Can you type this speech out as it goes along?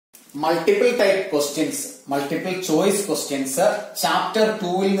multiple type questions, multiple choice questions, chapter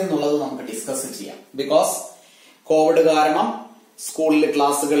 2-ൽ നിന്നുള്ളത് നമുക്ക് discuss ചെയ്യാം. Because Covid കാരണം സ്കൂളിൽ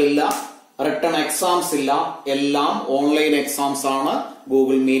ക്ലാസ്സുകളില്ല, റിട്ടൺ എക്സാംസ് ഇല്ല, എല്ലാം ഓൺലൈൻ എക്സാംസ് ആണ്.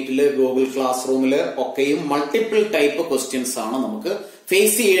 ഗൂഗിൾ മീറ്റില്, ഗൂഗിൾ ക്ലാസ് റൂമില് ഒക്കെയും മൾട്ടിപ്പിൾ ടൈപ്പ് ക്വസ്റ്റ്യൻസ് ആണ് നമുക്ക്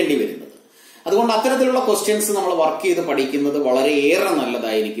ഫേസ് ചെയ്യേണ്ടി വരുന്നത്. അതുകൊണ്ട് അത്തരത്തിലുള്ള ക്വസ്റ്റ്യൻസ് നമ്മൾ വർക്ക് ചെയ്ത് പഠിക്കുന്നത് വളരെയേറെ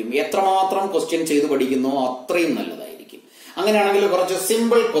നല്ലതായിരിക്കും. എത്രമാത്രം ക്വസ്റ്റ്യൻ ചെയ്ത് പഠിക്കുന്നോ അത്രയും നല്ലതായിരിക്കും. അങ്ങനെയാണെങ്കിൽ കുറച്ച്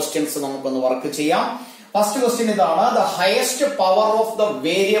സിമ്പിൾ ക്വസ്റ്റ്യൻസ് നമുക്കൊന്ന് വർക്ക് ചെയ്യാം. ഫസ്റ്റ് ക്വസ്റ്റ്യൻ ഇതാണ്. The highest power of the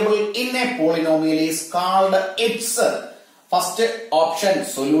variable in A polynomial is called it's. First option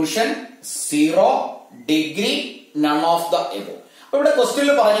solution, 0, degree, none of the above. അപ്പൊ ഇവിടെ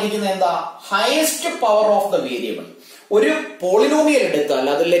ക്വസ്റ്റ്യനിൽ പറഞ്ഞിരിക്കുന്നത് എന്താ? Highest power of the variable. ഒരു പോളിനോമിയൽ എടുത്താൽ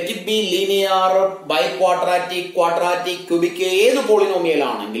അത് let it be linear, by quadratic, quadratic, cubic, ഏത് polynomial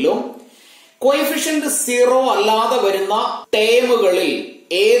ആണെങ്കിലും കോഎഫിഷ്യന്റ് 0 അല്ലാതെ വരുന്ന ടേമുകളിൽ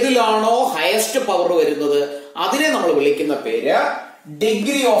ഏതിലാണോ ഹയസ്റ്റ് പവർ വരുന്നത് അതിനെ നമ്മൾ വിളിക്കുന്ന പേര്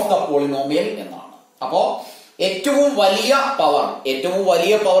ഡിഗ്രി ഓഫ് ദ പോളിനോമിയൽ എന്നാണ്. അപ്പോ ഏറ്റവും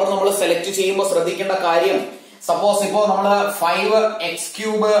വലിയ പവർ നമ്മൾ സെലക്ട് ചെയ്യുമ്പോൾ ശ്രദ്ധിക്കേണ്ട കാര്യം, സപ്പോസ് ഇപ്പോ നമ്മള്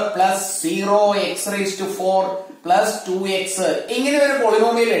 5x³ plus 0x⁴ plus 2x ഇങ്ങനെ ഒരു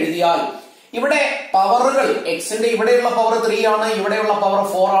പോളിനോമിയൽ എഴുതിയാൽ ഇവിടെ പവറുകൾ എക്സിന്റെ ഇവിടെയുള്ള പവർ 3 ആണ്, ഇവിടെയുള്ള പവർ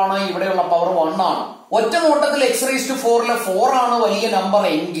 4 ആണ്, ഇവിടെയുള്ള പവർ 1 ആണ്. ഒറ്റ നോട്ടത്തിൽ x⁴ 4 ആണ് വലിയ നമ്പർ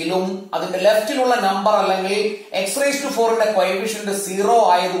എങ്കിലും അതിന്റെ ലെഫ്റ്റിലുള്ള നമ്പർ അല്ലെങ്കിൽ x⁴ കോഎഫിഷ്യന്റ് 0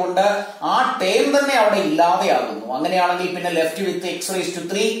 ആയതുകൊണ്ട് ആ ടേം തന്നെ അവിടെ ഇല്ലാതെയാകുന്നു. അങ്ങനെയാണെങ്കിൽ പിന്നെ left with x⁵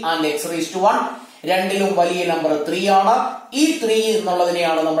 and x⁴ രണ്ടിലും വലിയ നമ്പർ 3 ആണ്. ഈ 3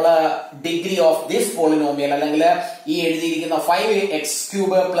 എന്നുള്ളതിനെയാണ് നമ്മൾ ഡിഗ്രി ഓഫ് ദിസ് പോളിനോമിയൽ അല്ലെങ്കിൽ ഈ എഴുതിയിരിക്കുന്ന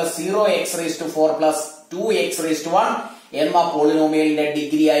 5x³ plus 0x⁴ plus 2x⁴ എന്ന പോളിനോമിയലിന്റെ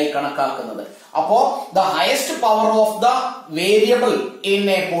ഡിഗ്രി ആയി കണക്കാക്കുന്നത്. അപ്പോ the highest power of the variable in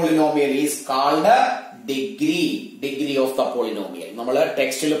A polynomial is called degree of the polynomial. നമ്മൾ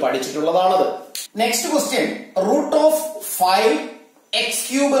ടെക്സ്റ്റിൽ പഠിച്ചിട്ടുള്ളതാണത്. Next question, root of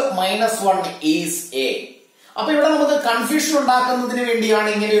 5x³ minus 1 is a. അപ്പൊ ഇവിടെ നമുക്ക് കൺഫ്യൂഷൻ ഉണ്ടാക്കുന്നതിന് വേണ്ടിയാണ്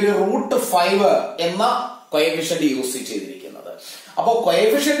ഇങ്ങനെ ഒരു റൂട്ട് 5 എന്ന കോഎഫിഷ്യന്റ് യൂസ് ചെയ്തിരിക്കുന്നത്. അപ്പോ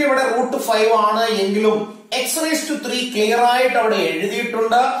കോഎഫിഷ്യന്റ് ഇവിടെ റൂട്ട് 5 ആണ് എങ്കിലും x⁵ ക്ലിയർ ആയിട്ട് അവിടെ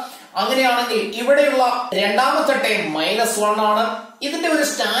എഴുതിയിട്ടുണ്ട്. അങ്ങനെയാണെങ്കിൽ ഇവിടെയുള്ള രണ്ടാമത്തെ ടേം -1 ആണ്. ഇതിന്റെ ഒരു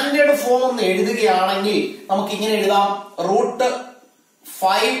സ്റ്റാൻഡേർഡ് ഫോം ഒന്ന് എഴുതുകയാണെങ്കിൽ നമുക്ക് ഇങ്ങനെ എഴുതാം, root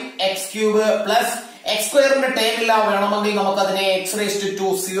 5x³ plus x² term ഇല്ല, വേണമെങ്കിൽ നമുക്ക് അതിനെ x⁵2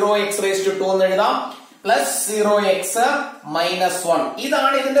 0x⁵2 എന്ന് എഴുതാം, പ്ലസ് 0x-1.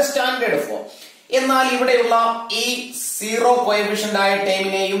 ഇതാണ് ഇതിന്റെ സ്റ്റാൻഡേർഡ് ഫോം. എന്നാൽ ഇവിടെയുള്ള ഈ 0 കോഎഫിഷ്യന്റ് ആയ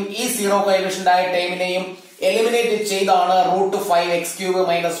ടേമിനെയും ഈ 0 കോഎഫിഷ്യന്റ് ആയ ടേമിനെയും എലിമിനേറ്റ് ചെയ്താണ് റൂട്ട് 5x³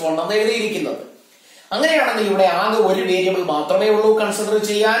 മൈനസ് 1 എന്ന് എഴുതിയിരിക്കുന്നത്. അങ്ങനെയാണെങ്കിൽ ഇവിടെ ആകെ ഒരു വേരിയബിൾ മാത്രമേ ഉള്ളൂ കൺസിഡർ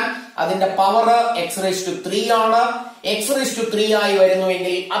ചെയ്യാൻ. അതിന്റെ പവർ x⁵3 ആണ്. x⁵3 ആയി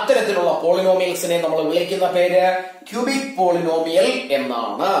വരുന്നുവെങ്കിൽ അത്തരത്തിലുള്ള പോളിനോമിയൽസിനെ നമ്മൾ വിളിക്കുന്ന പേര് ക്യൂബിക് പോളിനോമിയൽ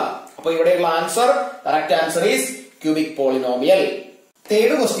എന്നാണ്. അപ്പൊ ഇവിടെയുള്ള answer, correct answer is cubic polynomial.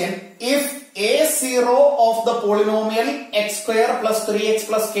 Third question, if a0 of the polynomial x² plus 3x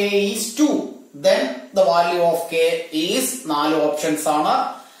plus k is 2, then the value of k is 4 options ആണ്.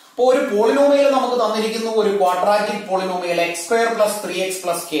 അപ്പൊ ഒരു പോളിനോമിയൽ നമുക്ക് തന്നിരിക്കുന്നു, ഒരു quadratic polynomial x² plus 3x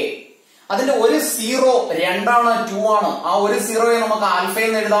plus k. അതിന്റെ ഒരു 0 2 ആണ്, 2 ആണ്. ആ ഒരു 0യെ നമുക്ക് ആൽഫ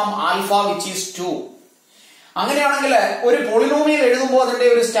എന്ന് എഴുതാം, ആൽഫ വിച്ച് ഈസ് 2. അങ്ങനെയാണെങ്കിൽ ഒരു പോളിനോമിയൽ എഴുതുമ്പോൾ അതിന്റെ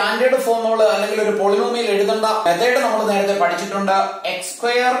ഒരു സ്റ്റാൻഡേർഡ് ഫോം അല്ലെങ്കിൽ ഒരു പോളിനോമിയൽ എഴുതേണ്ട മെത്തേഡ് നമ്മൾ നേരത്തെ പഠിച്ചിട്ടുണ്ട്. x²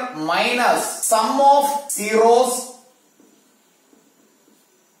 minus some of zeros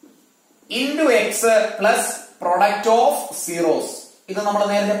into X plus product of zeros. ഇത് നമ്മൾ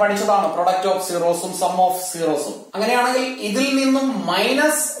നേരത്തെ പഠിച്ചതാണ്, പ്രൊഡക്റ്റ് ഓഫ് സീറോസും സം ഓഫ് സീറോസും. അങ്ങനെയാണെങ്കിൽ ഇതിൽ നിന്നും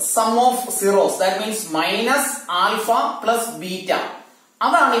minus some of zeros, that means minus alpha plus beta.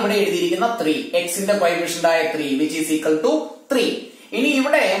 അതാണ് ഇവിടെ എഴുതിയിരിക്കുന്ന 3, എക്സിന്റെ കോഎഫിഷ്യന്റ് ആയ 3 വിച്ച് ഈസ് ഈക്വൽ ടു 3. ഇനി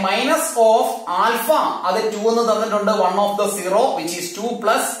ഇവിടെ മൈനസ് ഓഫ് ആൽഫ അത് 2 എന്ന് തന്നിട്ടുണ്ട്, 1 of the 0 which is 2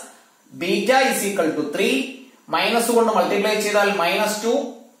 plus beta is equal to 3. Minus കൊണ്ട് മൾട്ടിപ്ലൈ ചെയ്താൽ -2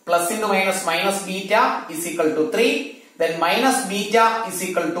 plus into minus minus beta is equal to 3. then minus beta is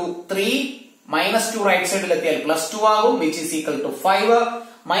equal to 3. -2 right സൈഡിൽ എത്തിയാൽ +2 ആകും which is equal to 5.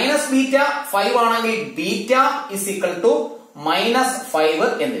 Minus beta 5 ആണെങ്കിൽ beta is equal to -5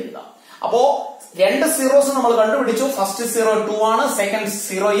 എന്ന് എഴുതാം. അപ്പോ രണ്ട് സീറോസ് നമ്മൾ കണ്ടുപിടിച്ചു. ഫസ്റ്റ് 0 2 ആണ്, സെക്കൻഡ്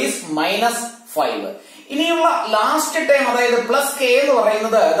 0 ഈസ് -5. ഇനിയുള്ള ലാസ്റ്റ് ടൈം അതായത് പ്ലസ് k എന്ന്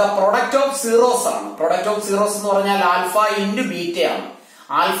പറയുന്നത് ദ പ്രൊഡക്റ്റ് ഓഫ് സീറോസ് ആണ്. പ്രൊഡക്റ്റ് ഓഫ് സീറോസ് എന്ന് പറഞ്ഞാൽ ആൽഫ ഇൻറ്റു ബീറ്റ ആണ്.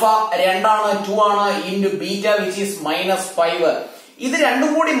 ആൽഫ 2 ആണ്, 2 ആണ്, ഇൻറ്റു ബീറ്റ വിച്ച് ഈസ് -5. ഇത് രണ്ടും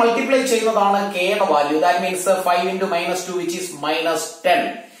കൂടി മൾട്ടിപ്ലൈ ചെയ്യുന്നതാണ് k യുടെ value. That means 5 into -2 which is -10.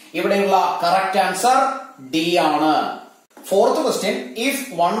 ഇവിടെയുള്ള കറക്റ്റ് ആൻസർ ഡി ആണ്. Fourth question, if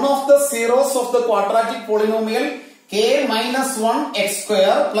one of the zeros of the quadratic polynomial k minus 1 x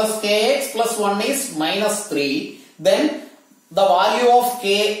square plus kx plus 1 is minus 3, then the value of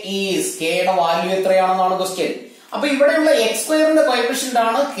k is, k യുടെ value എത്രയാണെന്നാണ് question. അപ്പൊ ഇവിടെയുള്ള x സ്ക്വയറിന്റെ coefficient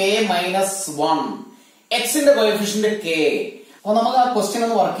ആണ് k minus 1, x ന്റെ coefficient k. അപ്പൊ നമുക്ക് ആ question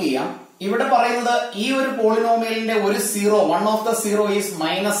ഒന്ന് വർക്ക് ചെയ്യാം. ഇവിടെ പറയുന്നത് ഈ ഒരു പോളിനോമിയലിന്റെ ഒരു zero, one of the zero is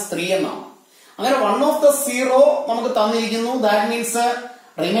minus 3 എന്നാണ്. അങ്ങനെ വൺ ഓഫ് ദ സീറോ നമുക്ക് തന്നിരിക്കുന്നു. ദാറ്റ് മീൻസ്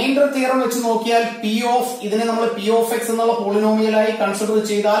റിമൈൻഡർ തിയറം വെച്ച് നോക്കിയാൽ പി ഓഫ്, ഇതിനെ നമ്മൾ പി ഓഫ് എക്സ് എന്നുള്ള പോളിനോമിയലായി കൺസിഡർ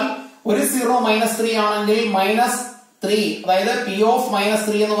ചെയ്താൽ ഒരു സീറോ മൈനസ് 3 ആണെങ്കിൽ മൈനസ് 3, അതായത് പി ഓഫ് മൈനസ്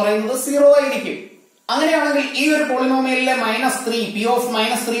 3 എന്ന് പറയുന്നത് സീറോ ആയിരിക്കും. അങ്ങനെയാണെങ്കിൽ ഈ ഒരു പോളിനോമിയലിലെ മൈനസ് 3, പി ഓഫ്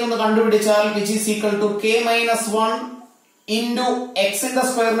മൈനസ് 3 ഒന്ന് കണ്ടുപിടിച്ചാൽ which is equal to K minus 1 into എക്സിന്റെ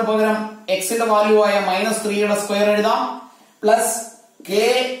സ്ക്വയറിന് പകരം എക്സിന്റെ വാല്യൂ ആയ മൈനസ് 3യുടെ സ്ക്വയർ എഴുതാം, plus k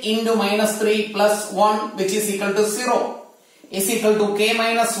into minus 3 plus 1 which is equal to 0 is equal to k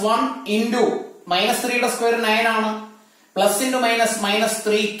minus 1 into minus 3 യുടെ സ്ക്വയർ 9 ആണ്, plus into minus minus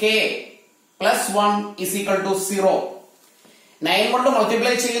 3k plus 1 is equal to 0. 9 കൊണ്ട്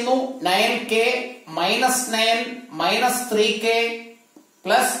multiply ചെയ്യുന്നു, 9k minus 9 minus 3k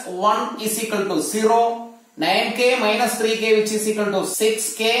plus 1 is equal to 0. 9k minus 3k which is equal to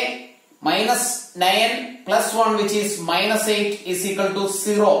 6k minus 9 plus 1 which is minus 8 is equal to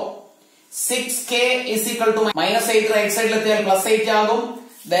 0. 6k is equal to minus 8 right side let's plus 8 ആകും.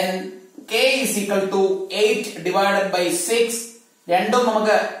 Then k is equal to 8 divided by 6. രണ്ടും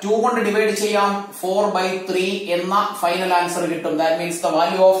നമുക്ക് 2 കൊണ്ട് divide ചെയ്യാം, 4/3 എന്ന final answer കിട്ടും. That means the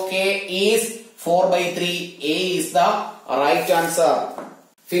value of k is 4/3. A is the right answer.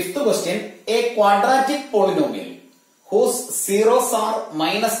 Fifth question, a quadratic polynomial whose zeros are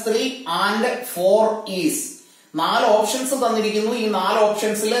minus 3 and 4 is. 4 options തന്നിരിക്കുന്നു. ഈ 4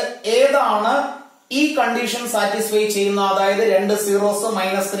 ഓപ്ഷൻസിൽ ഏതാണ് ഈ കണ്ടീഷൻ സാറ്റിസ്ഫൈ ചെയ്യുന്ന, അതായത് 2 സീറോസ്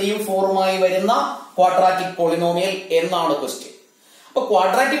മൈനസ് 3യും 4ഉമായി വരുന്ന ക്വാഡ്രാറ്റിക് പോളിനോമിയൽ എന്നാണ് question. അപ്പൊ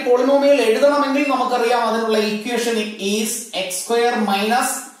quadratic polynomial എഴുതണമെങ്കിൽ നമുക്കറിയാം അതിനുള്ള equation is X square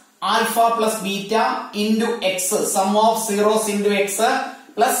minus alpha plus beta into X, some of zeros into X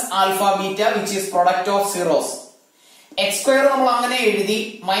plus alpha beta which is product of zeros. X square നമ്മൾ അങ്ങനെ എഴുതി,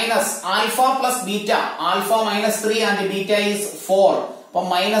 minus alpha plus beta, alpha minus 3 and beta is 4. അപ്പൊ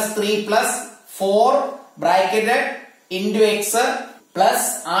minus 3 plus 4 bracket into X plus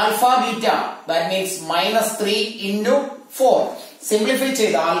alpha beta, that means minus 3 into 4. Simplify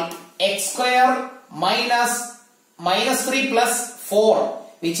ചെയ്താൽ X square minus minus 3 plus 4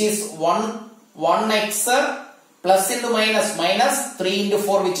 which is 1x plus into minus minus 3 into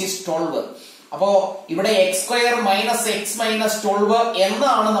 4 which is 12. അപ്പോ ഇവിടെ X square minus X minus 12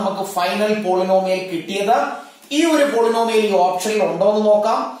 എന്നാണ് നമുക്ക് final polynomial കിട്ടിയത്. ഈ ഒരു polynomial ഈ ഓപ്ഷനിൽ ഉണ്ടോ എന്ന്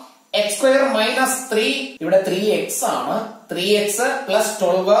നോക്കാം. എക്സ് സ്ക്വയർ മൈനസ് 3, ഇവിടെ 3x ആണ്, 3x പ്ലസ്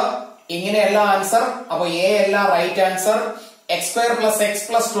 12 ഇങ്ങനെയല്ല ആൻസർ. അപ്പൊ എ അല്ല right answer. X square plus X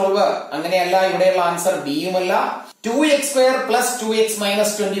plus 12 അങ്ങനെയല്ല ഇവിടെയുള്ള answer, ബിയുമല്ല. 2x square plus 2x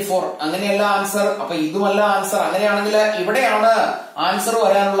minus 24 അങ്ങനെയല്ല ആൻസർ, അപ്പൊ ഇതുമല്ല ആൻസർ. അങ്ങനെയാണെങ്കിൽ ഇവിടെയാണ് ആൻസർ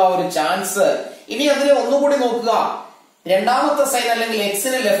വരാനുള്ള ഒരു ചാൻസ്. ഇനി അതിനെ ഒന്നുകൂടി നോക്കുക. രണ്ടാമത്തെ സൈൻ അല്ലെങ്കിൽ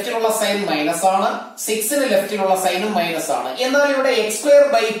എക്സിന് ലെഫ്റ്റിലുള്ള സൈൻ മൈനസ് ആണ്, 6ന് ലെഫ്റ്റിലുള്ള സൈനും മൈനസ് ആണ്. എന്നാൽ ഇവിടെ എക്സ് സ്ക്വയർ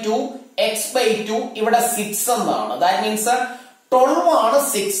ബൈ 2 x/2 ഇവിടെ 6 എന്നാണ്. ദാറ്റ് മീൻസ് 12 ആണ്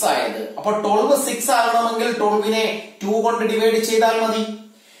 6 ആയത്. അപ്പൊ 12 6 ആകണമെങ്കിൽ 12നെ 2 കൊണ്ട് ഡിവൈഡ് ചെയ്താൽ മതി.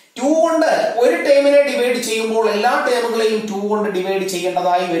 2 കൊണ്ട് ഒരു ടേമിനെ ഡിവൈഡ് ചെയ്യുമ്പോൾ എല്ലാ ടേമുകളെയും 2 കൊണ്ട് ഡിവൈഡ്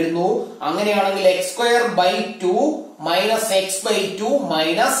ചെയ്യേണ്ടതായി വരുന്നു. അങ്ങനെയാണെങ്കിൽ X square by 2 minus X by 2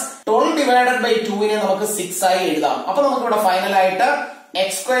 minus 12 divided by 2നെ നമുക്ക് 6 ആയി എഴുതാം. അപ്പൊ നമുക്ക് ഇവിടെ ഫൈനൽ ആയിട്ട്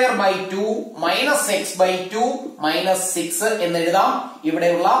X square by 2 minus X by 2 minus 6 എന്ന് എഴുതാം.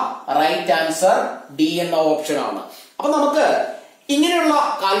 ഇവിടെയുള്ള റൈറ്റ് ആൻസർ ഡി എന്ന ഓപ്ഷൻ ആണ്. അപ്പൊ നമുക്ക് ഇങ്ങനെയുള്ള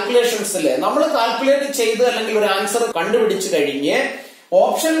കാൽക്കുലേഷൻസിൽ നമ്മൾ കാൽക്കുലേറ്റ് ചെയ്ത് അല്ലെങ്കിൽ ഒരു ആൻസർ കണ്ടുപിടിച്ചു കഴിഞ്ഞ്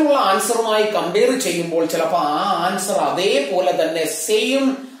ഓപ്ഷനിലുള്ള ആൻസറുമായി കമ്പയർ ചെയ്യുമ്പോൾ ചിലപ്പോൾ ആ ആൻസർ അതേപോലെ തന്നെ സെയിം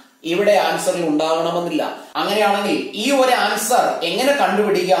ഇവിടെ ആൻസറിൽ ഉണ്ടാവണമെന്നില്ല. അങ്ങനെയാണെങ്കിൽ ഈ ഒരു ആൻസർ എങ്ങനെ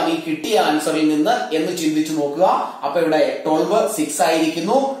കണ്ടുപിടിക്കാം ഈ കിട്ടിയ ആൻസറിൽ നിന്ന് എന്ന് ചിന്തിച്ചു നോക്കുക. അപ്പൊ ഇവിടെ 12 6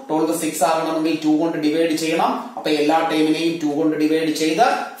 ആയിരിക്കുന്നു. 12 6 ആകണമെങ്കിൽ 2 കൊണ്ട് ഡിവൈഡ് ചെയ്യണം. അപ്പൊ എല്ലാ ടൈമിനെയും 2 കൊണ്ട് ഡിവൈഡ് ചെയ്ത്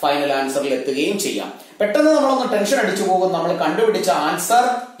ഫൈനൽ ആൻസറിൽ എത്തുകയും ചെയ്യാം. പെട്ടെന്ന് നമ്മളൊന്ന് ടെൻഷൻ അടിച്ചു പോകും, നമ്മൾ കണ്ടുപിടിച്ച ആൻസർ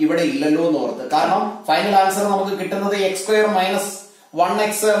ഇവിടെ ഇല്ലല്ലോ എന്ന് ഓർത്ത്. കാരണം ഫൈനൽ ആൻസർ നമുക്ക് കിട്ടുന്നത് X square minus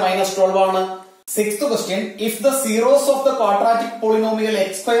 1x minus 12 ആണ്. Sixth question, if the zeros of the quadratic polynomial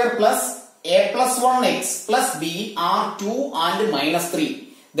x square plus a plus 1x plus b are 2 and minus 3,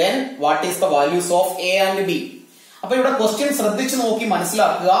 then what is the values of a and b? അപ്പൊ ഇവിടെ question ശ്രദ്ധിച്ചു നോക്കി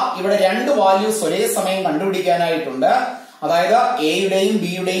മനസ്സിലാക്കുക. ഇവിടെ രണ്ട് values ഒരേ സമയം കണ്ടുപിടിക്കാനായിട്ടുണ്ട്. അതായത് എയുടെയും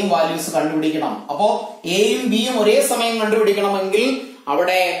ബിയുടെയും വാല്യൂസ് കണ്ടുപിടിക്കണം. അപ്പോ എയും ബിയും ഒരേ സമയം കണ്ടുപിടിക്കണമെങ്കിൽ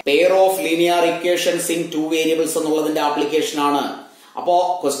അവിടെ pair of linear equations in 2 variables എന്നുള്ളതിന്റെ ആപ്ലിക്കേഷൻ ആണ്. അപ്പോ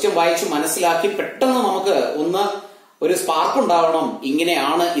ക്വസ്റ്റ്യൻ വായിച്ച് മനസ്സിലാക്കി പെട്ടെന്ന് നമുക്ക് ഒരു സ്പാർക്ക് ഉണ്ടാവണം,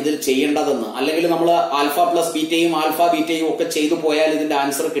 ഇങ്ങനെയാണ് ഇതിൽ ചെയ്യേണ്ടതെന്ന്. അല്ലെങ്കിൽ നമ്മൾ ആൽഫ പ്ലസ് ബീറ്റയും ആൽഫ ബീറ്റയും ഒക്കെ ചെയ്തു പോയാൽ ഇതിന്റെ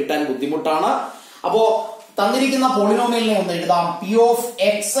ആൻസർ കിട്ടാൻ ബുദ്ധിമുട്ടാണ്. അപ്പോ തന്നിരിക്കുന്ന പോളിനോമിയലിനെ ഒന്ന് എഴുതാം. P of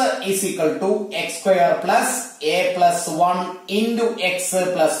X is equal to X square plus A plus 1 into X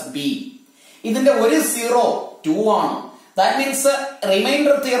plus B. ഇതിന്റെ ഒരു 0 2 ആണ്. ദാറ്റ് മീൻസ്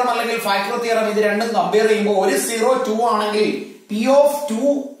റിമൈൻഡർ തിയറം അല്ലെങ്കിൽ ഫാക്ടർ തിയറം ഇത് രണ്ടും കമ്പയർ ചെയ്യുമ്പോൾ ഒരു 0 2 ആണെങ്കിൽ പി ഓഫ്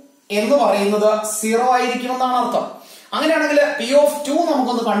 2 എന്ന് പറയുന്നത് 0 ആയിരിക്കും എന്നാണ് അർത്ഥം. അങ്ങനെയാണെങ്കിൽ പി ഓഫ് 2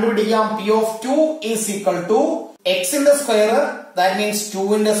 നമുക്കൊന്ന് കണ്ടുപിടിക്കാം. P of 2 is equal to എക്സിന്റെ square, that means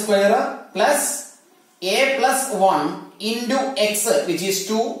 2ന്റെ square plus a plus 1 into x which is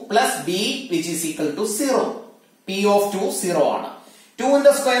 2 plus b which is equal to 0. P of 2 0 ആണ്. 2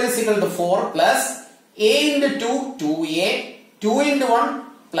 into square is equal to 4 plus a into 2 2a 2 into 1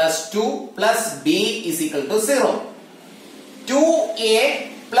 plus 2 plus b is equal to 0. 2a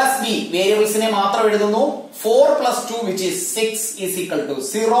plus b variables ne മാത്രം എഴുതുന്നു. 4 plus 2 which is 6 is equal to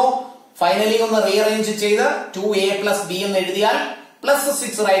 0. Finally ഒന്ന് rearrange ചെയ്ത് 2a plus b എന്ന് എഴുതിയാൽ plus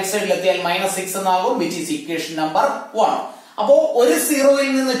 6 right സൈഡിൽ എത്തിയാൽ minus 6 എന്നാകും, which is equation number 1. അപ്പോ ഒരു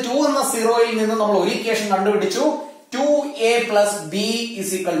 0യിൽ നിന്ന് 2 എന്ന 0യിൽ നിന്ന് നമ്മൾ ഒരു ഇക്വേഷൻ കണ്ടുപിടിച്ചു. 2a plus b is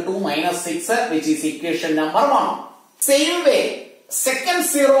equal to minus 6 which is equation number 1. Same way second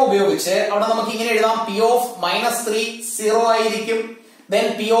 0 ഉപയോഗിച്ച് അവിടെ നമുക്ക് ഇങ്ങനെ എഴുതാം. p of minus 3 0 ആയിരിക്കും. then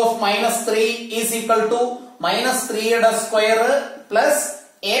p of minus 3 is equal to minus 3 യുടെ square plus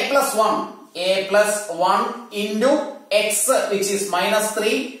a plus 1 into x which is minus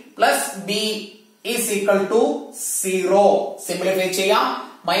 3 plus b is equal to 0. Simplify ചെയ്യാം.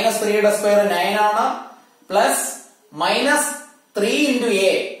 minus 3 യുടെ square 9 ആണ്. Plus minus 3 into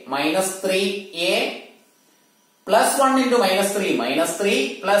a minus 3a plus 1 into minus 3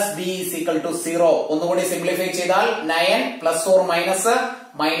 plus b is equal to 0. ഒന്നുകൂടി simplify ചെയ്താൽ 9 plus or minus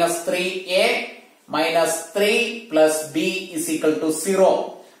minus 3a minus 3 plus b is equal to 0.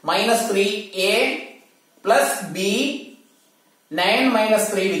 minus 3a plus b 9 minus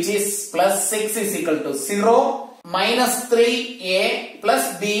 3 which is plus 6 is equal to 0. minus 3a plus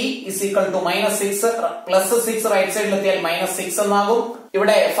b is equal to minus 6 plus 6 right സൈഡിൽ എത്തിയാൽ minus 6 എന്നാകും.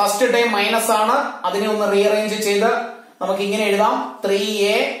 ഇവിടെ first time minus ആണ്, അതിനെ ഒന്ന് rearrange ചെയ്ത് നമുക്ക് ഇങ്ങനെ എഴുതാം.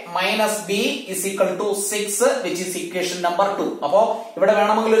 3a minus b is equal to 6 which is equation number 2. അപ്പോ ഇവിടെ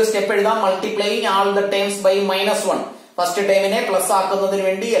വേണമെങ്കിൽ ഒരു സ്റ്റെപ്പ് എഴുതാം. Multiplying all the terms by minus 1. First ടൈമിനെ plus ആക്കുന്നതിന്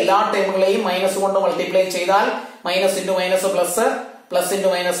വേണ്ടി എല്ലാ ടേമുകളെയും മൈനസ് കൊണ്ട് മൾട്ടിപ്ലൈ ചെയ്താൽ minus into minus plus, plus into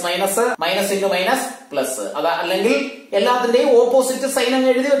minus minus, minus into minus plus. അത് അല്ലെങ്കിൽ എല്ലാത്തിന്റെയും ഓപ്പോസിറ്റ് സൈൻ അങ്ങ്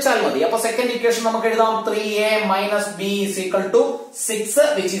എഴുതി വെച്ചാൽ മതി. അപ്പൊ സെക്കൻഡ് ഇക്വേഷൻ നമുക്ക് എഴുതാം. 3a minus b is equal to 6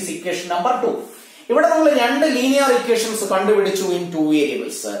 which is equation number 2. ഇവിടെ നമ്മൾ രണ്ട് ലീനിയർ ഇക്വേഷൻസ് കണ്ടുപിടിച്ചു ഇൻ 2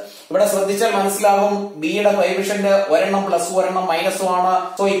 വേരിയബിൾസ്. ഇവിടെ ശ്രദ്ധിച്ചാൽ മനസ്സിലാകും ബിയുടെ കോഎഫിഷ്യന്റ് ഒരെണ്ണം പ്ലസ് ഒരെണ്ണം മൈനസും ആണ്.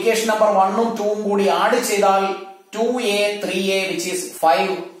 സോ ഇക്വേഷൻ നമ്പർ 1 ഉം 2 ഉം കൂടി ആഡ് ചെയ്താൽ 2a 3a which is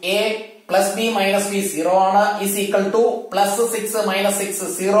 5a plus b minus b 0 ആണ് is equal to plus 6 minus 6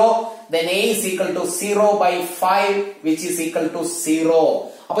 0. then a is equal to 0 by 5 which is equal to 0.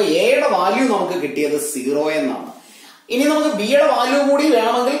 അപ്പൊ a യുടെ വാല്യൂ നമുക്ക് കിട്ടിയത് 0 എന്നാണ്. ഇനി നമുക്ക് b യുടെ വാല്യൂ കൂടി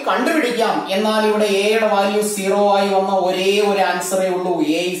വേണമെങ്കിൽ കണ്ടുപിടിക്കാം. എന്നാൽ ഇവിടെ a യുടെ വാല്യൂ 0 ആയി വന്ന ഒരേ ഒരു ആൻസറേ ഉള്ളൂ.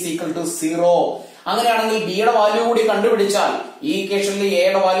 a is equal to 0. അങ്ങനെയാണെങ്കിൽ b യുടെ വാല്യൂ കൂടി കണ്ടുപിടിച്ചാൽ ഈ ഇക്വേഷനിൽ a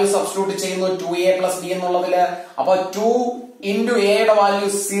യുടെ വാല്യൂ സബ്സ്റ്റിറ്റ്യൂട്ട് ചെയ്യുന്നു 2a plus b എന്നുള്ളതില്. അപ്പൊ 2 into a യുടെ value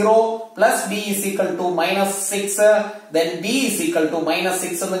 0 plus b is equal to minus 6. then b is equal to minus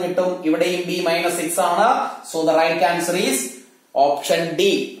 6 എന്ന് കിട്ടും. ഇവിടെയും b minus 6 ആണ്. so the right answer is option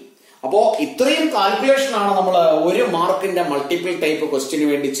D. അപ്പോ ഇത്രയും കാൽക്കുലേഷൻ ആണ് നമ്മൾ ഒരു മാർക്കിന്റെ മൾട്ടിപ്പിൾ ടൈപ്പ് ക്വസ്റ്റ്യന്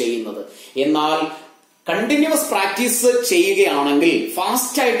വേണ്ടി ചെയ്യുന്നത്. എന്നാൽ കണ്ടിന്യൂസ് പ്രാക്ടീസ് ചെയ്യുകയാണെങ്കിൽ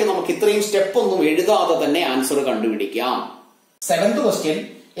ഫാസ്റ്റ് ആയിട്ട് നമുക്ക് ഇത്രയും സ്റ്റെപ്പ് ഒന്നും എഴുതാതെ തന്നെ ആൻസർ കണ്ടുപിടിക്കാം. 7th question.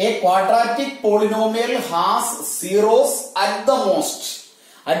 A quadratic polynomial has zeros at the most.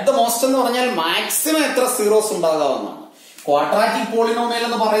 At the most എന്ന് പറഞ്ഞാൽ മാക്സിമം എത്ര സീറോസ് ഉണ്ടാകാവുന്നതാണ്. ക്വാഡ്രാറ്റിക് പോളിനോമിയൽ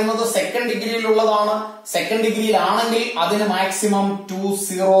എന്ന് പറയുന്നത് സെക്കൻഡ് ഡിഗ്രിയിലുള്ളതാണ്. സെക്കൻഡ് ഡിഗ്രിയിലാണെങ്കിൽ അതിന് മാക്സിമം 2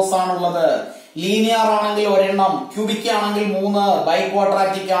 സീറോസ് ആണുള്ളത്. ലീനിയർ ആണെങ്കിൽ ഒരെണ്ണം, ക്യൂബിക് ആണെങ്കിൽ 3, ബൈ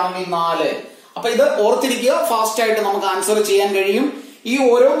ക്വാഡ്രാറ്റിക് ആണെങ്കിൽ 4. അപ്പൊ ഇത് ഓർത്തിരിക്കുക. ഫാസ്റ്റ് ആയിട്ട് നമുക്ക് ആൻസർ ചെയ്യാൻ കഴിയും. ഈ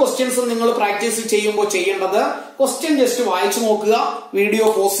ഓരോ ക്വസ്റ്റ്യൻസും നിങ്ങൾ പ്രാക്ടീസ് ചെയ്യുമ്പോൾ ചെയ്യേണ്ടത് ക്വസ്റ്റ്യൻ ജസ്റ്റ് വായിച്ചു നോക്കുക, വീഡിയോ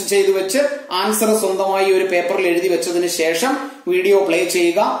പോസ്റ്റ് ചെയ്ത് വെച്ച് ആൻസർ സ്വന്തമായി ഒരു പേപ്പറിൽ എഴുതി വെച്ചതിന് ശേഷം വീഡിയോ പ്ലേ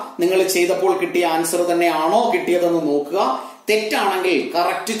ചെയ്യുക. നിങ്ങൾ ചെയ്തപ്പോൾ കിട്ടിയ ആൻസർ തന്നെയാണോ കിട്ടിയതെന്ന് നോക്കുക. തെറ്റാണെങ്കിൽ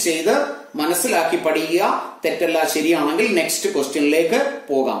കറക്റ്റ് ചെയ്ത് മനസ്സിലാക്കി പഠിക്കുക. തെറ്റല്ല ശരിയാണെങ്കിൽ നെക്സ്റ്റ് ക്വസ്റ്റ്യനിലേക്ക്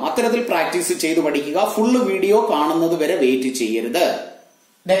പോകാം. അത്തരത്തിൽ പ്രാക്ടീസ് ചെയ്ത് പഠിക്കുക. ഫുള്ള് വീഡിയോ കാണുന്നത് വരെ വെയിറ്റ് ചെയ്യരുത്.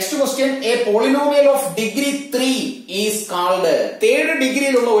 Next question, A polynomial of degree 3 is called. 3rd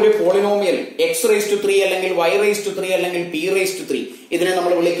ഡിഗ്രിയിലുള്ള ഒരു പോളിനോമിയൽ x⁻3 അല്ലെങ്കിൽ y⁻3 അല്ലെങ്കിൽ p⁻3, ഇതിനെ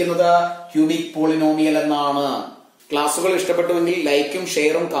നമ്മൾ വിളിക്കുന്നത് ക്യൂബിക് പോളിനോമിയൽ എന്നാണ്. ക്ലാസ്സുകൾ ഇഷ്ടപ്പെട്ടുവെങ്കിൽ ലൈക്കും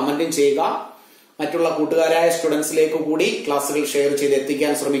ഷെയറും കമന്റും ചെയ്യുക. മറ്റുള്ള കൂട്ടുകാരായ സ്റ്റുഡൻസിലേക്ക് കൂടി ക്ലാസ്സുകൾ ഷെയർ ചെയ്ത്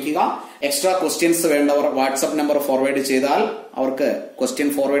എത്തിക്കാൻ ശ്രമിക്കുക. എക്സ്ട്രാ ക്വസ്റ്റ്യൻസ് വേണ്ടവർ വാട്സ്ആപ്പ് നമ്പർ ഫോർവേഡ് ചെയ്താൽ അവർക്ക് ക്വസ്റ്റ്യൻ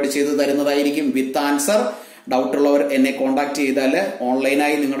ഫോർവേഡ് ചെയ്ത് തരുന്നതായിരിക്കും വിത്ത് ആൻസർ. ഡൗട്ട് ഉള്ളവർ എന്നെ കോൺടാക്ട് ചെയ്താൽ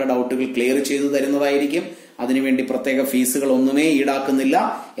ഓൺലൈനായി നിങ്ങളുടെ ഡൗട്ടുകൾ ക്ലിയർ ചെയ്തു തരുന്നതായിരിക്കും. അതിനുവേണ്ടി പ്രത്യേക ഫീസുകൾ ഒന്നുമേ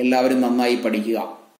ഈടാക്കുന്നില്ല. എല്ലാവരും നന്നായി പഠിക്കുക.